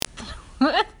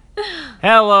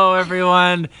Hello,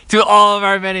 everyone. To all of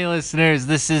our many listeners,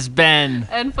 this is Ben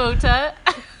And Fota.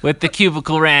 with the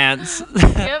Cubicle Rants.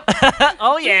 Yep.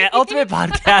 Oh, yeah. Ultimate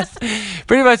podcast.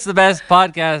 Pretty much the best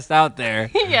podcast out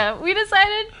there. Yeah, we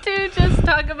decided to just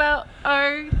talk about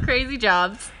our crazy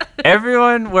jobs.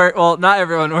 Everyone well, not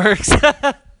everyone works.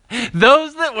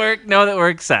 Those that work know that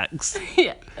work sucks.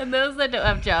 Yeah, and those that don't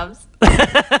have jobs.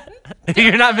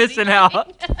 You're not missing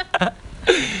out.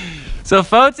 So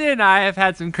Fota and I have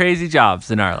had some crazy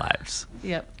jobs in our lives.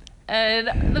 Yep.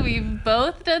 And we've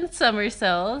both done summer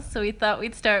cells, so we thought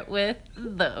we'd start with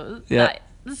those. Yep.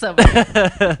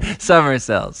 Summer. Summer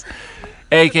cells.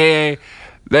 AKA,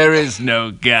 there is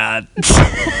no God.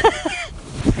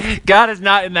 God is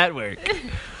not in that work.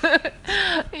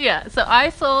 Yeah, so I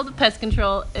sold pest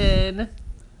control in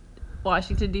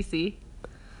Washington, D.C.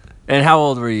 And how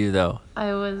old were you, though?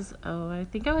 I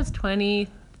think I was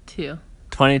 22.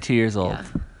 22 years old. Yeah.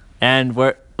 And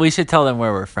we should tell them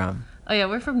where we're from. Oh, yeah,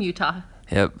 we're from Utah.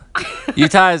 Yep.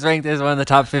 Utah is ranked as one of the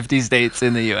top 50 states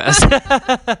in the U.S.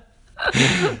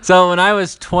 So when I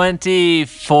was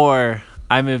 24,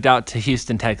 I moved out to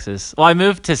Houston, Texas. Well, I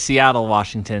moved to Seattle,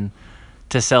 Washington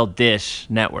to sell Dish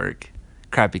Network,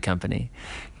 crappy company.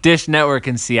 Dish Network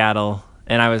in Seattle,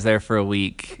 and I was there for a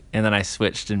week, and then I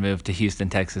switched and moved to Houston,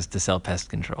 Texas to sell pest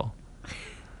control.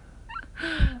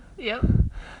 Yep.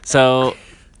 So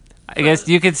I guess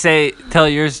you could tell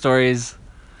your stories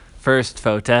first,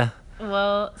 Fota.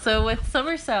 Well, so with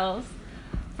summer cells,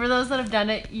 for those that have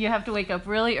done it, you have to wake up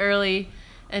really early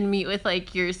and meet with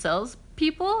like your sales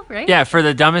people, right? Yeah, for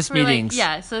the dumbest For, like, meetings.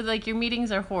 yeah, so like your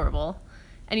meetings are horrible,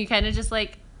 and you kind of just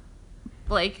like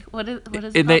what is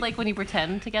it And called? Like when you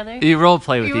pretend together. You role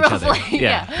play with You each role other. play,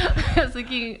 yeah. I was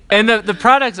thinking, And the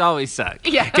products always suck.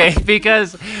 Yeah. Okay,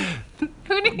 because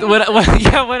who knew? when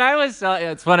I was selling,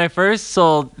 it's when I first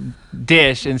sold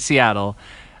Dish in Seattle,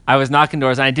 I was knocking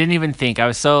doors and I didn't even think, I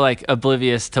was so like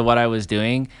oblivious to what I was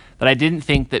doing that I didn't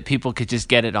think that people could just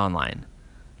get it online.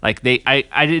 Like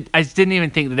I just didn't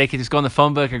even think that they could just go on the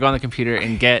phone book or go on the computer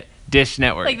and get Dish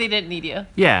Network. Like they didn't need you.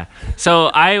 Yeah. So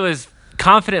I was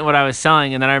confident in what I was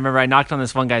selling, and then I remember I knocked on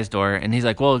this one guy's door and he's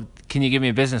like, well, can you give me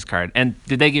a business card? And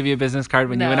did they give you a business card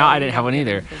when you went out? I didn't have one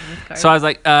either. So I was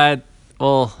like,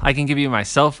 well, I can give you my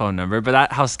cell phone number,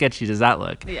 but how sketchy does that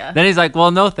look? Yeah. Then he's like,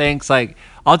 well, no thanks, like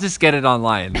I'll just get it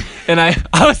online. And I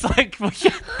was like, well,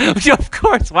 yeah, of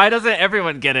course, why doesn't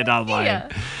everyone get it online? Yeah.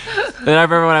 Then I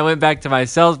remember when I went back to my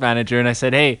sales manager and I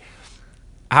said, hey,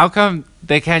 how come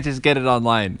they can't just get it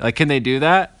online? Like, can they do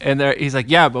that? And he's like,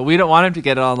 yeah, but we don't want them to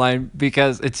get it online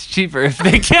because it's cheaper if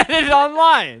they get it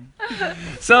online.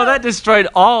 So that destroyed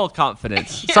all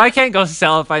confidence. Yeah. So I can't go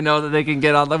sell if I know that they can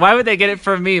get online. Why would they get it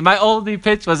from me? My only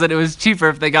pitch was that it was cheaper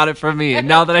if they got it from me. And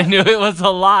now that I knew it was a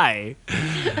lie.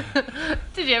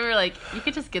 Did you ever you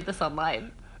could just get this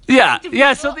online? Yeah.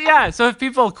 So if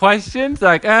people questioned, they're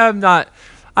like, I'm not...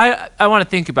 I want to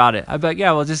think about it. I'd be like,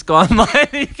 yeah, well, just go online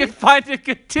and you can find a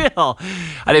good deal.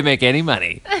 I didn't make any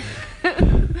money.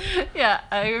 Yeah,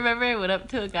 I remember I went up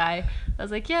to a guy. I was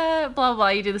like, yeah, blah, blah,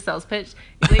 you do the sales pitch.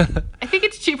 He's like, I think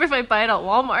it's cheaper if I buy it at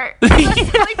Walmart.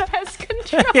 That's like pest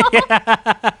control.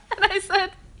 Yeah. And I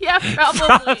said, yeah,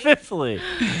 probably. Probably.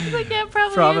 He's like, yeah,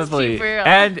 probably is cheaper.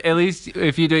 And at least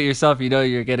if you do it yourself, you know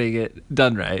you're getting it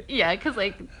done right. Yeah, because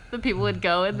like the people would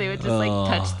go and they would just like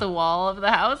touch the wall of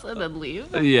the house and then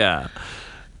leave. Yeah.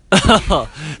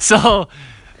 So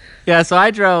I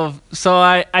drove. So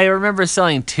I remember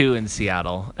selling 2 in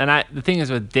Seattle. And the thing is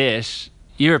with Dish,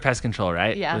 you were pest control,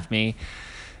 right? Yeah. With me.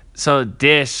 So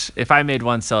Dish, if I made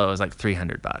one sale, it was like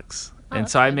 $300. And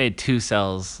so I made 2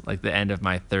 sales like the end of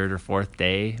my 3rd or 4th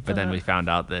day. But then we found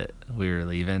out that we were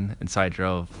leaving. And so I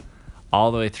drove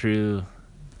all the way through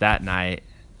that night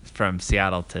from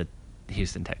Seattle to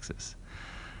Houston, Texas.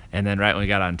 And then right when we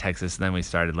got on Texas, then we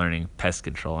started learning pest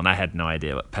control. And I had no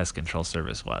idea what pest control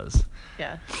service was.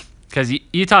 Yeah. Because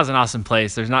Utah's an awesome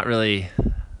place. There's not really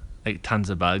like tons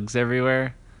of bugs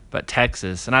everywhere. But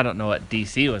Texas, and I don't know what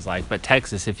DC was like, but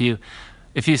Texas, if you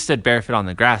stood barefoot on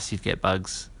the grass, you'd get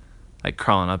bugs like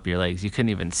crawling up your legs. You couldn't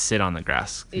even sit on the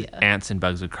grass. Yeah. Ants and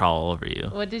bugs would crawl all over you.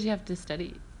 What did you have to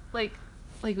study? Like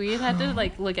we had to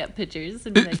like look at pictures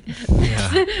and be like,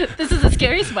 this is a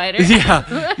scary spider.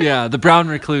 Yeah. The brown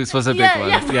recluse was a big one.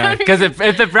 Yeah, because if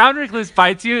the brown recluse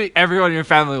bites you, everyone in your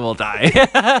family will die.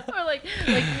 Or like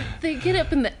they get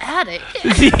up in the attic.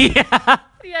 Yeah.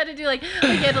 You had to do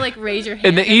you had to raise your hand.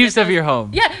 In the eaves of your home.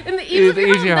 Yeah, in the eaves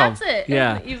of your home. That's it.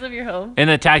 Yeah. In the eaves of your home. And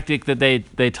the tactic that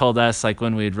they told us, like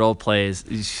when we'd role plays,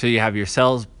 so you have your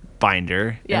sales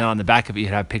binder, Yeah. and on the back of it you'd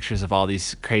have pictures of all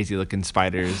these crazy looking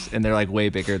spiders, and they're like way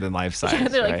bigger than life size. Yeah,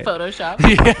 they're like right? Photoshop.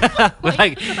 Yeah,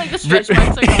 like the stretch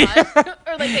marks are gone,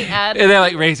 or like they add. and they're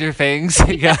like razor fangs.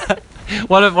 Yeah,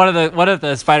 one of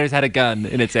the spiders had a gun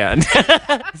in its hand.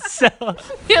 So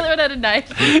The other one had a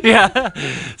knife. yeah,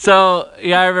 so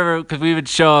yeah, I remember because we would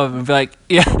show them and be like,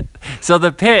 yeah. So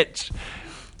the pitch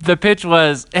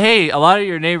was, hey, a lot of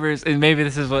your neighbors, and maybe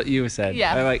this is what you said.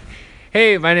 Yeah. I'm like,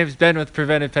 hey, my name's Ben with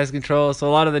Preventive Pest Control. So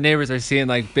a lot of the neighbors are seeing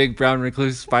like big brown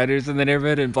recluse spiders in the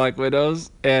neighborhood and black widows.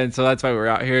 And so that's why we're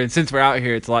out here. And since we're out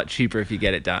here, it's a lot cheaper if you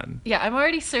get it done. Yeah, I'm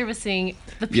already servicing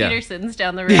the Yeah. Petersons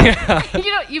down the road.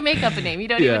 Yeah. You make up a name. You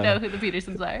don't even know who the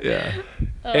Petersons are.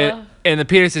 Yeah. And the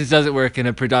Petersons doesn't work in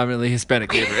a predominantly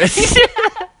Hispanic neighborhood.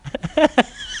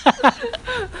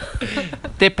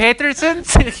 The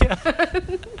Petersons?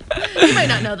 You might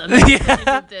not know them.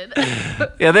 Yeah. Did.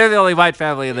 Yeah, they're the only white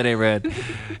family in the neighborhood.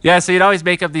 Yeah, so you'd always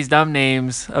make up these dumb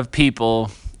names of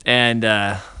people, and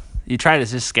you try to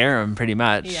just scare them pretty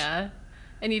much. Yeah.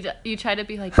 And you try to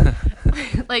be like,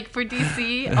 like for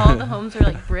DC, all the homes are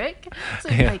like brick. So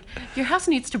you're Yeah. like, your house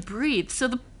needs to breathe so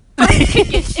the bugs can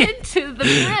get into the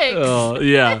bricks. Oh,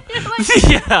 yeah. You're like,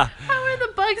 Yeah. how are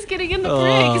the bugs getting in the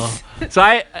Oh. bricks?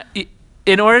 So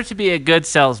in order to be a good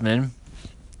salesman,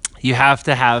 you have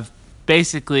to have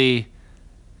basically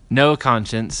no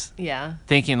conscience, Yeah.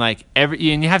 thinking like and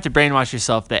you have to brainwash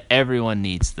yourself that everyone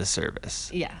needs the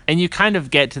service. Yeah. And you kind of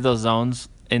get to those zones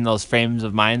in those frames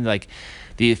of mind. Like,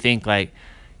 do you think like,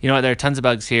 you know what, there are tons of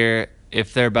bugs here.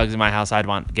 If there are bugs in my house, I'd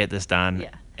want to get this done. Yeah.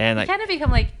 And You like, kind of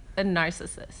become like a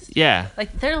narcissist. yeah.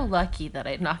 Like they're lucky that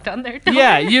I knocked on their door.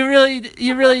 Yeah, you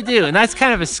really do. And that's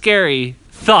kind of a scary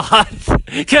thought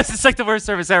because it's like the worst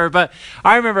service ever. But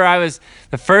I remember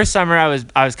the first summer I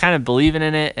was kind of believing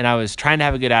in it, and I was trying to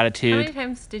have a good How attitude. many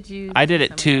times did you? I did do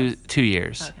it summer 2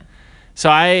 years. jobs? Okay. So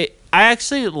I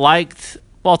actually liked,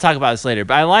 well, I'll talk about this later,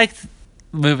 but I liked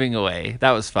moving away.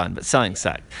 That was fun, but selling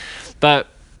sucked. But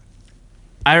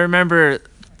I remember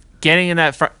getting in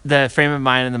the frame of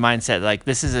mind and the mindset, like,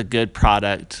 this is a good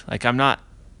product. Like, I'm not,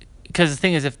 because the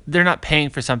thing is, if they're not paying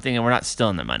for something and we're not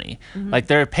stealing the money, like,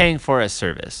 they're paying for a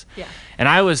service. Yeah. And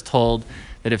I was told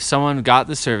that if someone got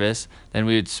the service, then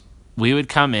we would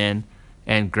come in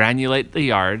and granulate the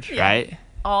yard, Yeah. right?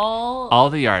 All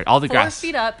The yard, all the 4 grass.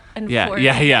 feet up and 4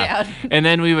 Yeah. feet down. And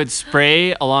then we would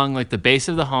spray along like the base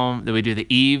of the home. Then we do the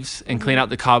eaves and clean out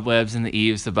the cobwebs and the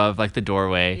eaves above like the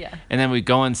doorway. Yeah. And then we'd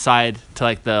go inside to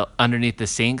like the underneath the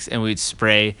sinks and we'd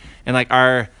spray, and like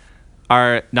our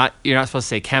not, you're not supposed to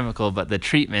say chemical, but the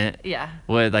treatment Yeah.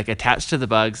 would like attach to the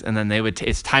bugs, and then they would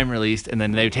it's time released, and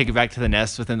then they would take it back to the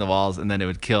nest within the walls, and then it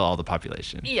would kill all the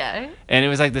population. Yeah. And it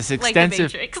was like this Like the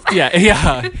extensive, Matrix.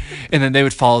 yeah. And then they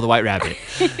would follow the white rabbit.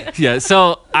 Yeah.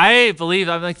 So I'm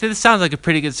like, this sounds like a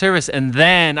pretty good service. And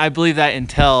then I believed that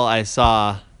until I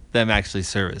saw them actually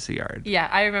service the yard. Yeah,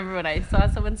 I remember when I saw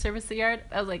someone service the yard,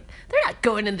 I was like, they're not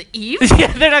going in the eaves. Yeah,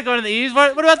 they're not going to the eaves.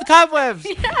 What about the cobwebs?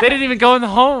 Yeah. They didn't even go in the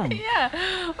home.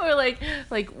 Yeah. Or like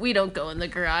we don't go in the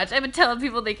garage. I've been telling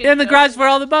people they can In the go. garage where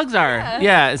all the bugs are. Yeah.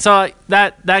 Yeah. So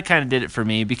that kind of did it for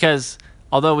me, because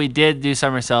although we did do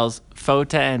summer sales,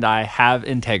 FOTA and I have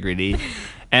integrity.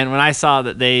 And when I saw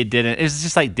that they didn't, it was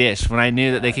just like Dish. When I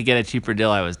knew that they could get a cheaper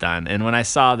deal, I was done. And when I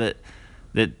saw that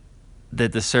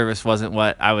the service wasn't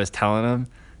what I was telling them,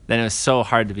 then it was so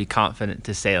hard to be confident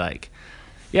to say like,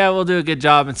 yeah, we'll do a good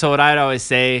job. And so what I'd always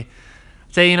say,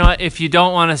 you know what, if you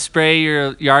don't want to spray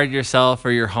your yard yourself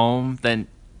or your home, then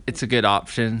it's a good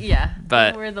option. Yeah.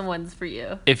 But we're the ones for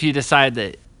you. if you decide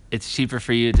that it's cheaper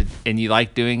for you and you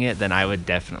like doing it, then I would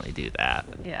definitely do that.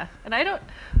 Yeah. And I don't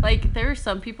like, there are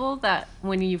some people that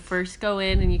when you first go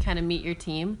in and you kind of meet your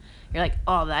team, you're like,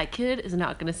 oh, that kid is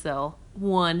not going to sell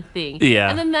one thing. Yeah.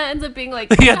 And then that ends up being like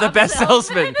Yeah, the top best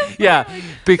salesman. Yeah, Like,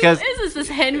 because who is this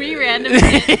Henry random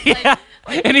kid? yeah.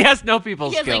 And he has no people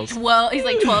He has skills. like 12. He's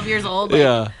like 12 years old. Like,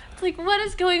 Yeah. It's like, what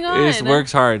is going on? He just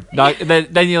works hard.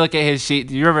 Then you look at his sheet.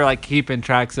 Do you remember like keeping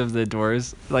tracks of the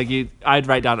doors? Like I'd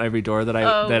write down every door that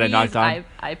I we knocked use on.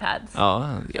 iPads.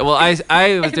 Oh, yeah, well,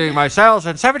 I was doing my sales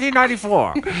in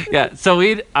 1794. Yeah, so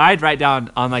I'd write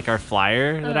down on like our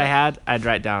flyer that I had. I'd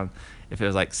write down if it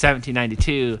was like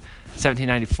 1792,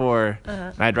 1794,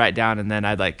 and I'd write down, and then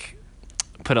I'd like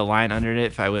put a line under it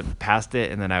if I went past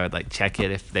it, and then I would like check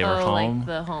it if they were home. Like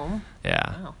the home.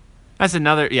 Yeah. Wow. That's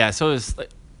another, yeah, so it was like,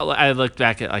 I looked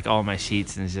back at like all my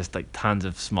sheets, and it's just like tons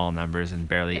of small numbers and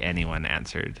barely anyone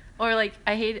answered. Or like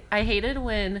I hated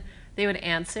when they would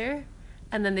answer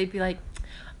and then they'd be like,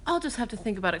 I'll just have to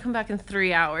think about it. Come back in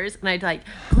 3 hours. And I'd like,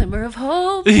 glimmer of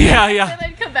hope. Yeah. And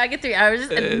I'd come come back in 3 hours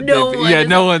and no one. Yeah, is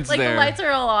no up. one's like there. The lights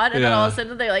are all on, and then Yeah. all of a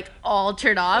sudden they like all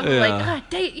turn off. Yeah. Like, God,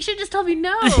 dang, you should just tell me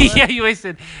no. Yeah, you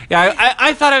wasted. Yeah,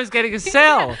 I thought I was getting a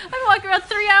sale. I'm walking around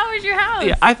 3 hours your house.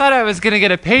 Yeah, I thought I was gonna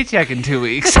get a paycheck in 2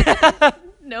 weeks.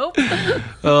 Nope.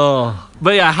 Oh,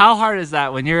 but yeah, how hard is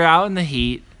that when you're out in the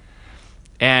heat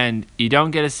and you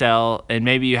don't get a sell, and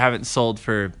maybe you haven't sold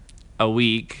for a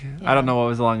week? I don't know what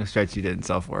was the longest stretch you didn't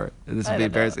sell for. This would be don't know.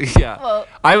 embarrassing. Yeah, Well-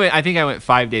 I think I went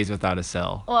 5 days without a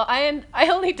sell. Well, I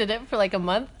only did it for like a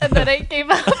month, and then I gave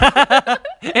up.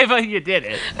 Hey, but you did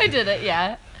it. I did it,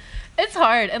 yeah. It's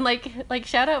hard, and like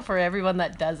shout out for everyone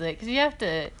that does it, because you have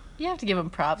to give them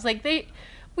props. Like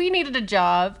we needed a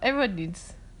job. Everyone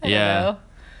needs. I don't know.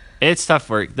 It's tough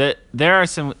work. There are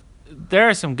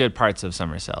some good parts of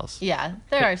summer sales. Yeah,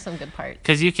 there are some good parts.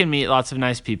 Because you can meet lots of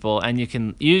nice people, and you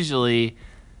can usually,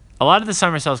 a lot of the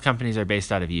summer sales companies are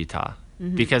based out of Utah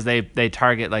because they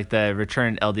target like the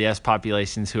returned LDS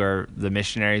populations who are the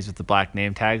missionaries with the black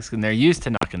name tags, and they're used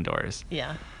to knocking doors.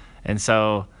 Yeah. And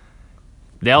so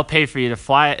they'll pay for you to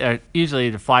fly, usually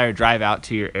to fly or drive out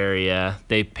to your area.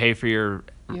 They pay for your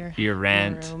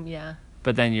rent, room, yeah.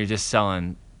 but then you're just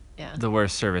selling Yeah. the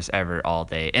worst service ever all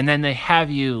day. And then they have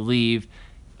you leave,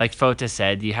 like Fota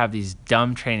said, you have these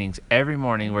dumb trainings every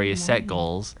morning where you set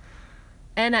goals,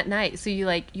 And at night, so you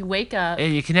wake up.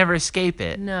 and you can never escape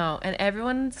it. No, and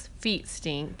everyone's feet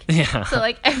stink. Yeah. So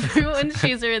like everyone's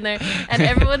shoes are in there, and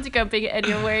everyone's grumping, and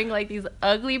you're wearing like these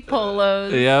ugly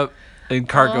polos. Yep. And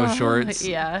cargo Oh, shorts.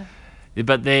 Yeah.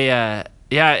 But they,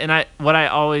 and I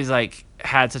always like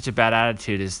had such a bad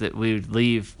attitude is that we would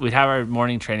leave, we'd have our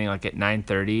morning training like at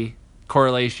 9:30,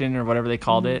 correlation or whatever they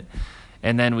called it.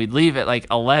 And then we'd leave at like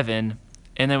 11,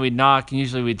 and then we'd knock, and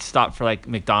usually we'd stop for like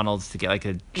McDonald's to get like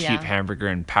a cheap Yeah. hamburger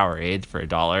and Powerade for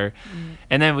 $1.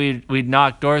 And then we'd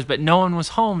knock doors, but no one was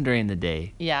home during the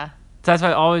day. Yeah. So that's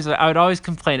why I would always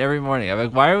complain every morning. I'm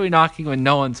like, why are we knocking when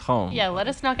no one's home? Yeah, let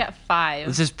us knock at 5.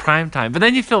 It's just prime time. But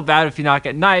then you feel bad if you knock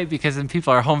at night because then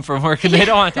people are home from work and they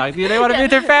don't want to talk to you. They want to be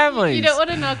with their families. You don't want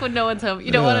to knock when no one's home.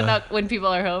 You don't want to knock when people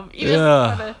are home. You just Yeah.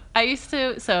 want to. I used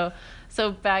to.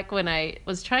 So back when I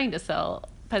was trying to sell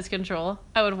pest control,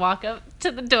 I would walk up to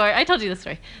the door. I told you this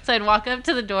story. So I'd walk up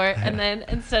to the door, and then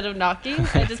instead of knocking,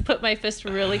 I just put my fist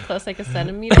really close, like a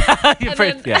centimeter. and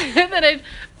then I'd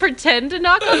pretend to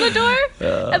knock on the door,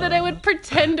 and then I would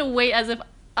pretend to wait as if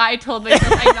I told myself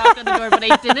I knocked on the door, but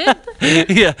I didn't.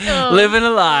 Yeah, Oh, living a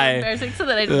lie. Embarrassing. So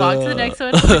then I'd walk to the next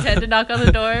one, pretend to knock on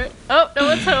the door. Oh, no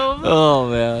one's home. Oh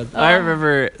man, I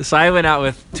remember. So I went out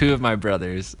with 2 of my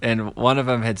brothers, and one of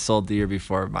them had sold the year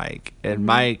before Mike. And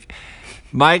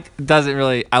Mike doesn't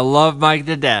really. I love Mike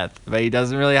to death, but he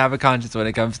doesn't really have a conscience when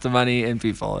it comes to money and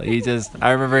people. I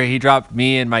remember he dropped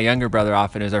me and my younger brother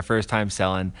off, and it was our first time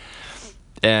selling.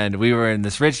 And we were in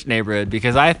this rich neighborhood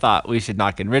because I thought we should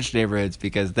knock in rich neighborhoods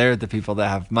because they're the people that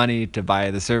have money to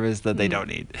buy the service that they don't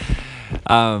need.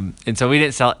 And so we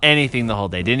didn't sell anything the whole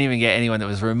day. Didn't even get anyone that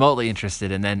was remotely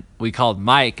interested. And then we called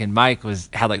Mike, and Mike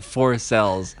had like 4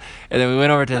 cells. And then we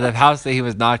went over to the house that he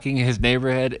was knocking, his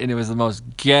neighborhood, and it was the most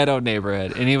ghetto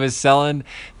neighborhood. And he was selling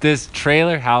this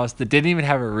trailer house that didn't even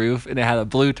have a roof, and it had a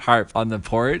blue tarp on the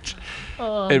porch.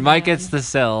 Oh, And Mike man. gets the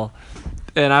sell.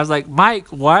 And I was like, Mike,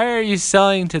 why are you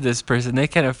selling to this person? They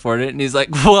can't afford it. And he's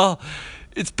like, well,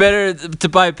 it's better to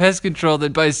buy pest control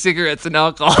than buy cigarettes and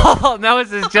alcohol. And that was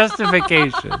his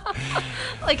justification.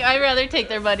 Like, I'd rather take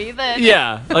their money than.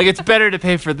 Yeah, like it's better to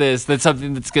pay for this than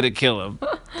something that's going to kill him.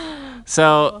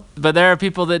 So, but there are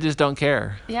people that just don't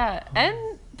care. Yeah,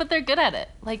 but they're good at it.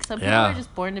 Like, some people Yeah. are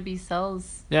just born to be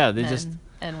sales. Yeah, they men just,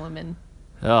 and women.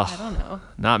 I oh, don't know.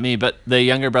 not me. But the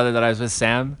younger brother that I was with,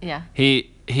 Sam, Yeah. he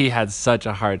had such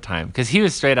a hard time because he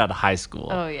was straight out of high school.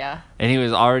 Oh yeah. And he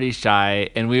was already shy,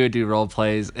 and we would do role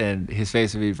plays, and his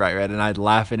face would be bright red, and I'd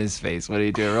laugh in his face when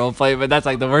he'd do a role play, but that's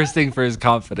like the worst thing for his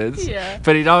confidence. Yeah.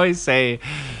 But he'd always say,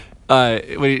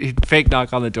 when he'd fake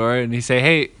knock on the door, and he'd say,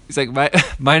 hey, he's like,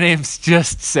 my name's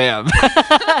just Sam.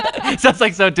 Sounds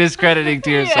like so discrediting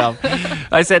to yourself.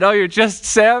 I said, oh, you're just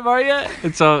Sam, are you?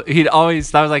 And so that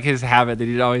was like his habit that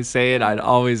he'd always say it. I'd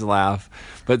always laugh.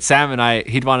 But Sam and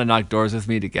he'd want to knock doors with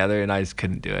me together, and I just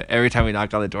couldn't do it. Every time we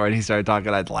knocked on the door and he started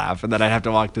talking, I'd laugh, and then I'd have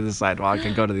to walk to the sidewalk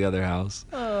and go to the other house.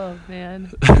 Oh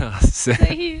man. So- Is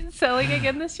he selling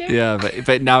again this year? yeah,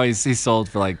 but now he's sold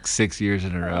for like 6 years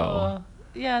in a row. Oh,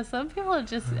 yeah, some people have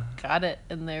just got it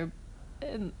in their.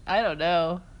 I don't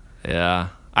know. Yeah,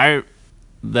 I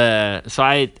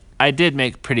did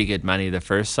make pretty good money the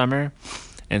first summer,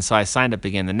 and so I signed up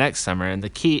again the next summer. And the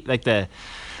key,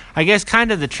 I guess,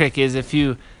 kind of the trick is if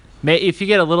you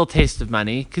get a little taste of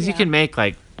money, because you Yeah. can make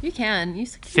like You can. You can make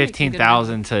some good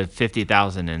 15,000 to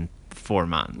 50,000 in 4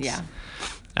 months. money. Yeah.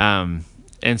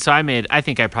 And so I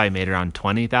think I probably made around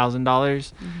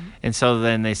 $20,000. And so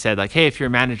then they said like, hey, if you're a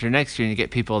manager next year and you get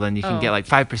people, then you can get like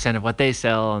 5% of what they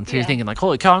sell. And so you're thinking like,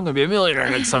 holy cow, I'm going to be a millionaire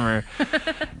next summer.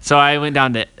 So I went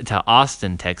down to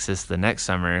Austin, Texas the next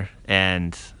summer.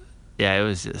 And yeah, it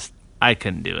was just, I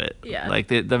couldn't do it. Yeah. Like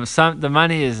the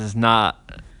money is not,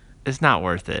 it's not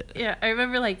worth it. Yeah, I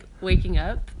remember like waking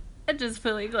up and just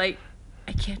feeling like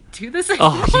I can't do this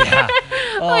anymore.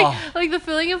 Oh, yeah. Like the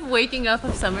feeling of waking up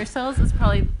of summer cells is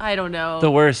probably, I don't know,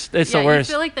 The worst. It's the worst.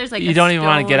 You feel like there's like you don't even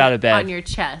want to get out of bed on your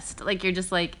chest. Like you're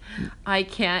just like, I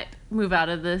can't move out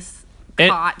of this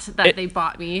cot that they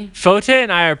bought me. Fote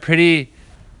and I are pretty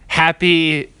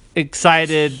happy,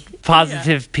 excited,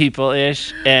 positive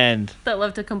people-ish, and That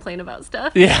love to complain about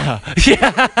stuff. yeah,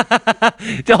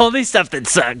 the only stuff that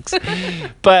sucks.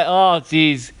 But oh,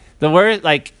 geez, the worst.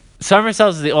 Like summer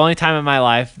cells is the only time in my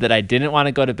life that I didn't want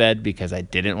to go to bed because I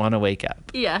didn't want to wake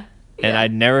up. Yeah. And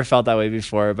I'd never felt that way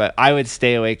before, but I would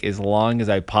stay awake as long as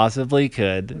I possibly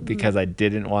could because I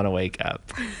didn't want to wake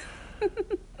up.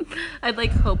 I'd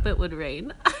like hope it would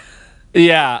rain.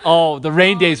 Yeah. Oh, the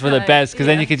rain days were the God, best because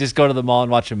then yeah. you could just go to the mall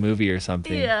and watch a movie or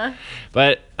something. Yeah.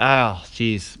 But oh,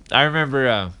 jeez, I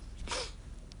remember.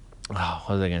 What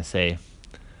was I gonna say?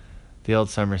 The old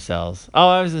summer cells. Oh,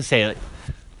 I was gonna say like,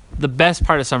 the best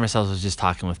part of summer cells was just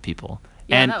talking with people.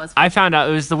 Yeah, And that was fun. I found out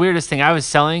it was the weirdest thing. I was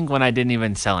selling when I didn't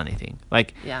even sell anything.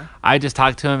 Like, Yeah. I just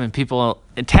talked to them, and people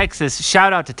in Texas,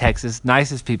 shout out to Texas,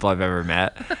 nicest people I've ever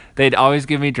met. They'd always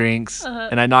give me drinks,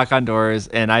 and I knock on doors,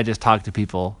 and I just talk to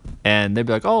people. And they'd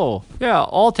be like, oh, yeah,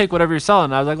 I'll take whatever you're selling.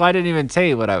 And I was like, well, I didn't even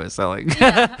say what I was selling.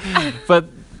 But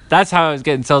that's how I was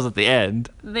getting sales at the end.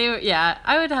 They were, yeah,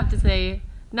 I would have to say,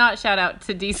 not shout out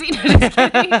to DC. No, just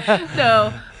kidding.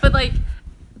 No, but like,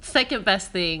 second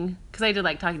best thing, because I did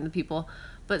like talking to people,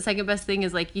 but second best thing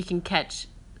is like you can catch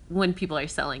when people are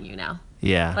selling you now.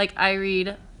 Yeah. Like I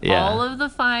read Yeah. all of the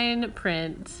fine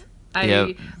print.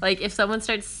 Yep. Like if someone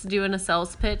starts doing a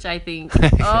sales pitch, I think,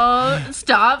 oh,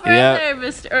 stop right Yep. there,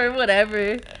 Mister, or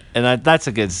whatever. And that's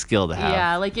a good skill to have.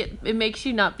 Yeah, like it makes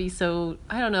you not be so.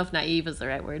 I don't know if naive is the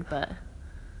right word, but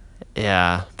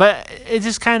Yeah. But it's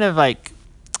just kind of like,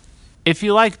 if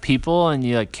you like people and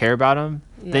you like care about them,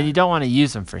 Yeah. then you don't want to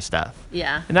use them for stuff.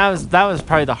 yeah, And that was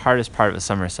probably the hardest part of the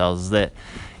summer sales, is that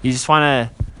you just want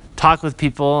to talk with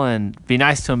people and be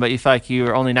nice to them, but you feel like you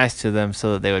were only nice to them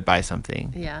so that they would buy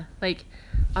something. yeah. Like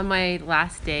on my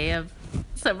last day of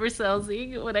summer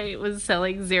salesing, when I was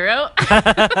selling zero,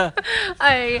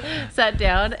 I sat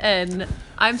down and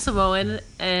I'm Samoan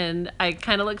and I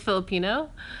kind of look Filipino.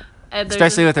 And there's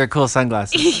Especially a- with their cool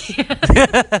sunglasses.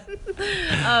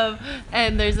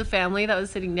 and there's a family that was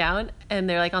sitting down and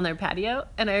they're like on their patio,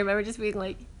 and I remember just being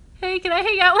like, hey, can I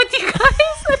hang out with you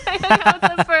guys? And I hung out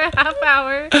with them for a half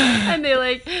hour, and they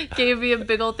like gave me a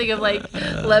big old thing of like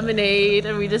lemonade,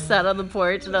 and we just sat on the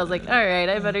porch, and I was like, all right,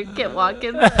 I better get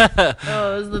walking.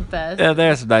 Oh, it was the best. Yeah,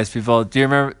 they're some nice people. Do you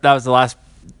remember, was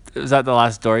that the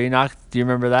last door you knocked? Do you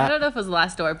remember I that? don't know if it was the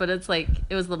last door, but it's like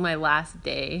it was my last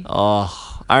day.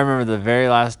 Oh, I remember the very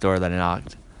last door that I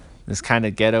knocked. This kind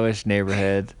of ghetto-ish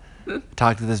neighborhood.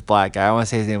 Talked to this black guy. I want to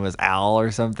say his name was Al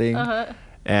or something.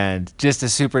 And just a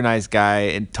super nice guy,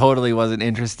 and totally wasn't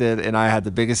interested. And I had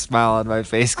the biggest smile on my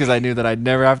face because I knew that I'd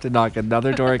never have to knock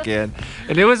another door again.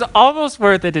 And it was almost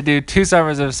worth it to do 2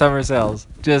 summers of summer sales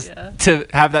just Yeah. to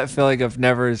have that feeling of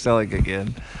never selling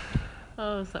again.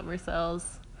 Oh, summer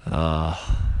sales.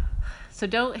 Oh, So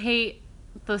don't hate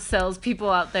the salespeople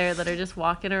out there that are just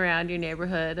walking around your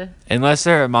neighborhood. unless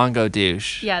they're a Mongo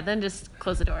douche. Yeah, then just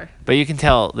close the door. But you can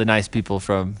tell the nice people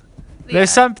from. Yeah.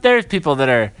 There's people that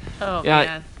are. Oh, Yeah,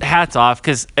 man. hats off,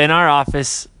 because in our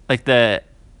office, like the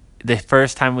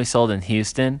first time we sold in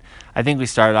Houston, I think we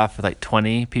started off with like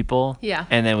 20 people. Yeah.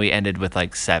 And then we ended with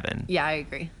like 7. Yeah, I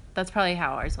agree. That's probably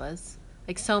how ours was.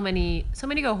 Like so many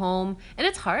go home, and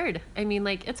it's hard. I mean,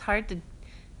 like it's hard to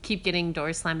keep getting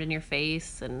doors slammed in your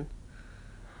face and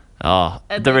Oh,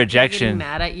 and, the like, rejection. getting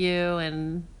mad at you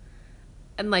and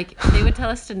like they would tell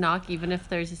us to knock even if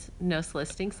there's no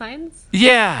soliciting signs,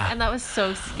 Yeah. and that was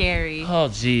so scary. Oh,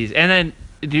 geez. And then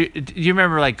do you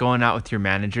remember like going out with your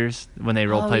managers when they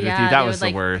role played with you? That they was would, the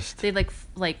like, worst. They'd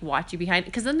like watch you behind,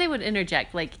 because then they would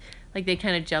interject, like they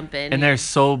kind of jump in. And they're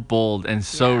so bold and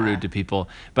so Yeah. rude to people.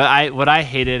 But what I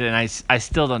hated, and I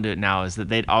still don't do it now, is that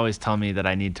they'd always tell me that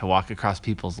I need to walk across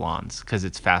people's lawns because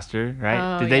it's faster,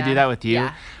 right? Oh, Did they do yeah. that with you?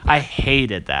 Yeah. I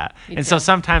hated that. Me And so too.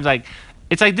 sometimes like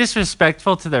it's like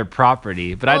disrespectful to their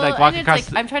property, but I'd like walk and it's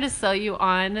across. like, I'm trying to sell you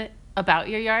on about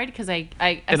your yard because I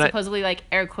And I- supposedly like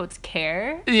air quotes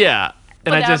care. yeah.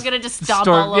 And But now I'm gonna just stomp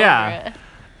all over it.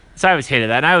 So I always hated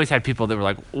that. And I always had people that were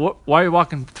like, why are you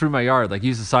walking through my yard? Like,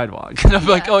 use the sidewalk. And I'm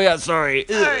like, oh, yeah, sorry.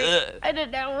 Sorry, I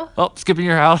didn't know. Oh, skipping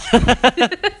your house.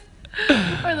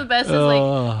 Or the best is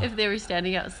like if they were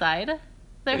standing outside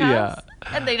their house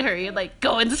and they'd hurry and like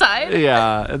go inside.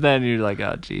 Yeah. And then you're like,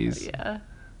 oh, jeez. Yeah.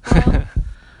 Well,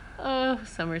 oh,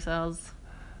 summer cells.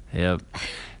 Yep.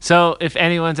 So if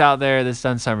anyone's out there that's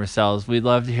done summer cells, we'd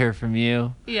love to hear from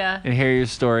you Yeah. and hear your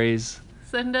stories.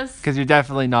 Send us. Because you're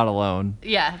definitely not alone.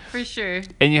 Yeah, for sure.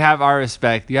 And you have our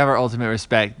respect. You have our ultimate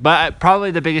respect. But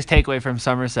probably the biggest takeaway from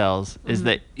summer cells is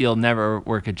that you'll never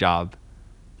work a job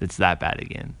that's that bad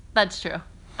again. That's true.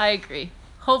 I agree.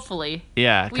 Hopefully.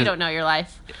 Yeah. We don't know your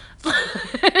life.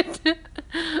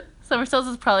 Summer cells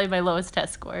is probably my lowest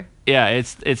test score. Yeah,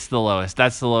 it's the lowest.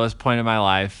 That's the lowest point of my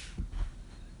life.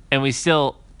 And we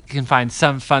still can find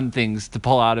some fun things to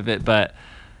pull out of it, but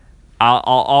I'll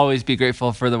always be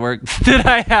grateful for the work that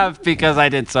I have because I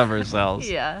did summer cells.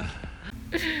 Yeah.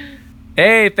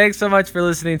 Hey, thanks so much for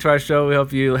listening to our show. We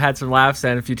hope you had some laughs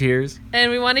and a few tears. And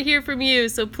we want to hear from you,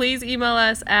 so please email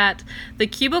us at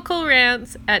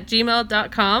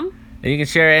thecubiclerants@gmail.com. And you can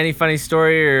share any funny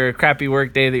story or crappy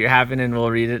work day that you're having, and we'll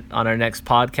read it on our next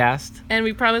podcast. And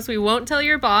we promise we won't tell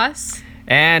your boss.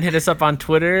 And hit us up on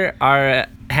Twitter. Our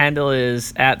handle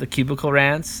is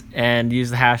 @thecubiclerants, and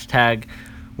use the hashtag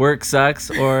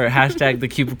 #WorkSucks or hashtag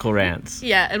 #thecubiclerants.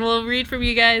 Yeah, and we'll read from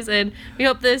you guys, and we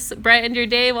hope this brightened your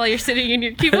day while you're sitting in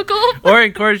your cubicle. Or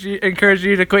encourage you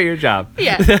to quit your job.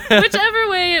 Yeah, whichever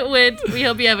way it went, we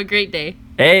hope you have a great day.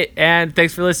 Hey, and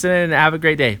thanks for listening, and have a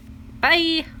great day.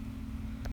 Bye.